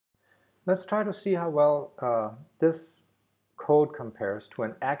let's try to see how well this code compares to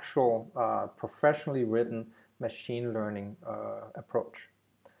an actual professionally written machine learning approach.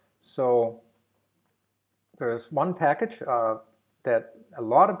 So there's one package that a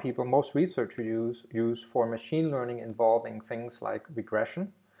lot of people, most researchers use for machine learning involving things like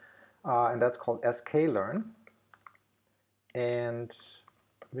regression, and that's called sklearn. And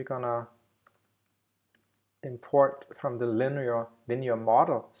we're gonna import from the linear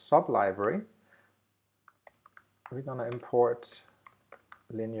model sublibrary. We're gonna import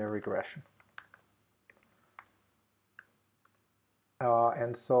linear regression.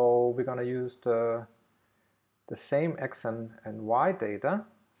 And so we're gonna use the same x and y data.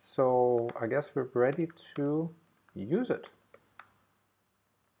 So I guess we're ready to use it.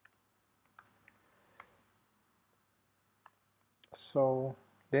 So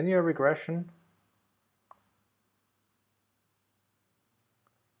linear regression,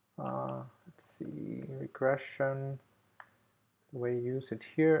 let's see, regression, the way you use it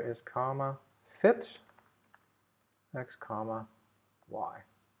here is comma fit x comma y.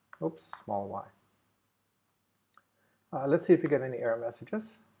 Oops, small y. Let's see if we get any error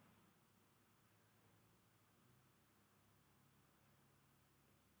messages.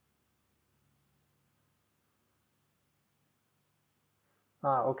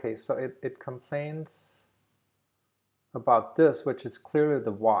 Okay, so it complains about this, which is clearly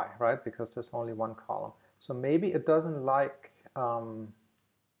the y, right? Because there's only one column. So maybe it doesn't like,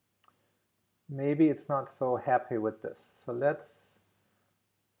 maybe it's not so happy with this. So let's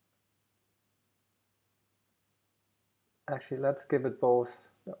give it both,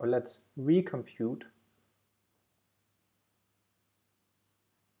 or let's recompute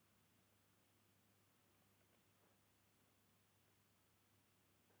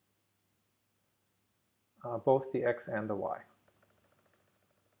both the x and the y.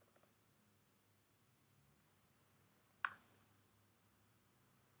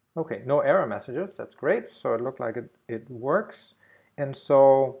 Okay, no error messages, that's great. So it looked like it works. And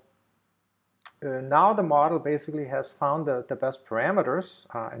so now the model basically has found the best parameters,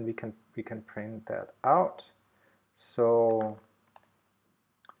 and we can print that out. So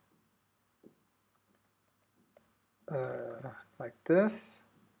like this.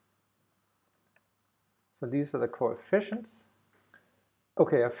 So these are the coefficients.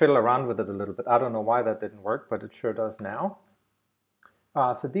 Okay, I fiddle around with it a little bit. I don't know why that didn't work, but it sure does now.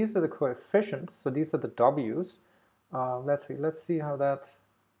 So these are the coefficients. So these are the W's. Let's see how that.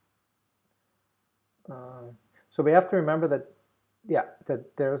 So we have to remember that, yeah,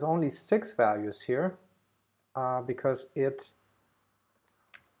 that there's only 6 values here because the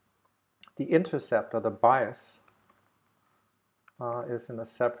intercept or the bias is in a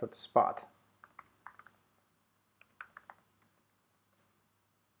separate spot.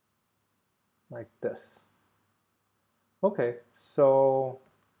 Like this. Okay, so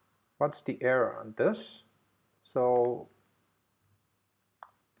what's the error on this? So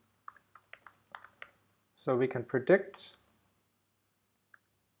we can predict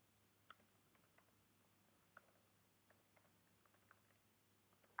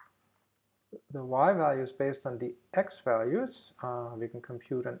the y values based on the x values. We can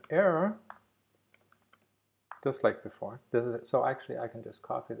compute an error just like before. This is it. So actually I can just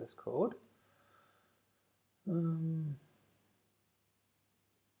copy this code.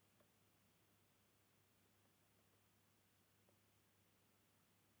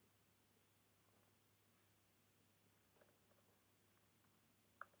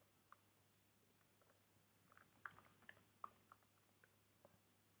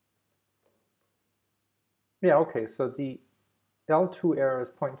 Yeah, okay, so the L2 error is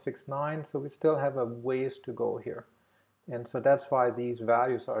 0.69, so we still have a ways to go here. And so that's why these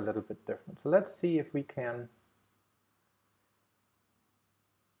values are a little bit different. So let's see if we can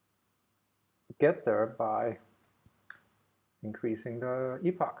get there by increasing the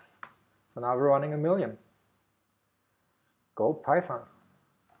epochs. So now we're running 1,000,000. Go Python.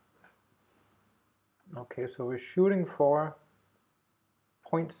 Okay, so we're shooting for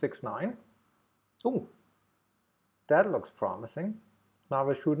 0.69. Ooh, that looks promising. Now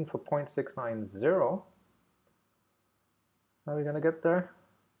we're shooting for 0.690. Are we gonna get there?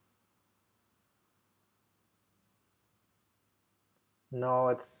 No,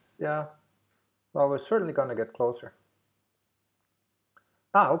 it's, yeah. Well, we're certainly gonna get closer.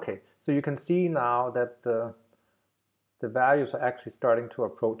 Okay, so you can see now that the values are actually starting to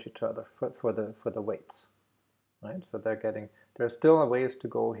approach each other for the weights, right? So there's still a ways to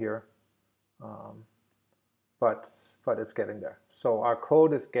go here, but it's getting there. So our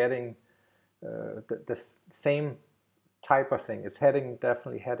code is getting the same type of thing. It's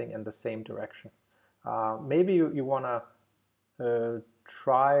definitely heading in the same direction. Maybe you want to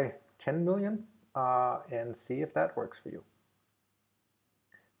try 10 million and see if that works for you.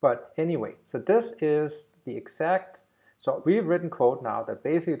 But anyway, so this is the exact, so we've written code now that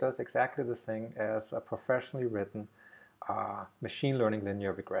basically does exactly the thing as a professionally written machine learning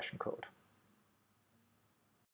linear regression code.